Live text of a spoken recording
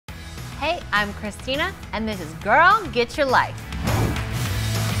Hey, I'm Christina, and this is Girl, Get Your Life.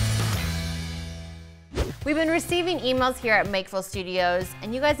 We've been receiving emails here at Makeful Studios,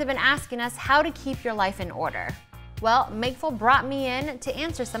 and you guys have been asking us how to keep your life in order. Well, Makeful brought me in to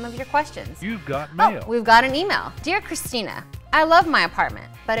answer some of your questions. You've got mail. Oh, we've got an email. Dear Christina, I love my apartment,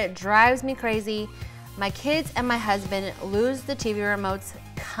 but it drives me crazy. My kids and my husband lose the TV remotes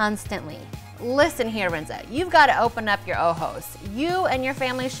constantly. Listen here, Renza, you've got to open up your ojos. You and your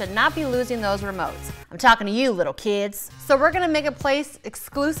family should not be losing those remotes. I'm talking to you, little kids. So we're gonna make a place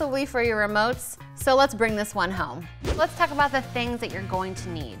exclusively for your remotes, so let's bring this one home. Let's talk about the things that you're going to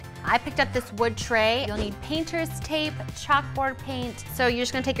need. I picked up this wood tray. You'll need painter's tape, chalkboard paint. So you're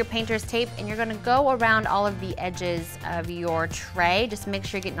just gonna take your painter's tape and you're gonna go around all of the edges of your tray. Just make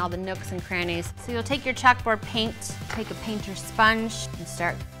sure you're getting all the nooks and crannies. So you'll take your chalkboard paint, take a painter's sponge, and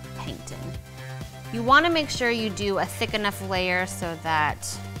start painting. You want to make sure you do a thick enough layer so that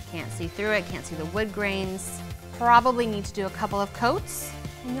you can't see through it, can't see the wood grains. Probably need to do a couple of coats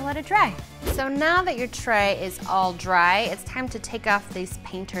and you let it dry. So now that your tray is all dry, it's time to take off this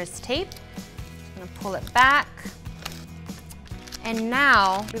painter's tape. I'm gonna pull it back. And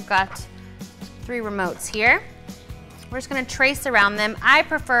now we've got 3 remotes here. We're just gonna trace around them. I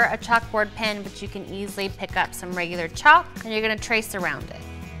prefer a chalkboard pen, but you can easily pick up some regular chalk and you're gonna trace around it.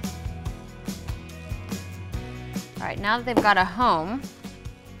 All right, now that they've got a home,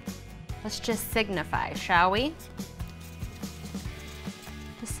 let's just signify, shall we?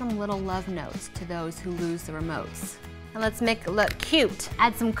 Just some little love notes to those who lose the remotes. And let's make it look cute.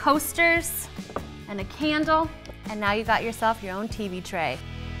 Add some coasters and a candle, and now you got yourself your own TV tray.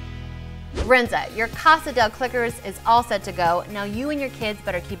 Renza, your Casa del Clickers is all set to go. Now you and your kids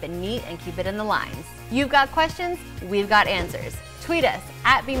better keep it neat and keep it in the lines. You've got questions, we've got answers. Tweet us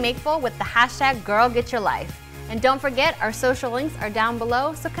at @BeMakeful with the hashtag #GirlGetYourLife. And don't forget, our social links are down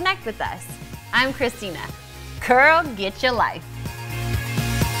below, so connect with us. I'm Christina. Girl, get your life.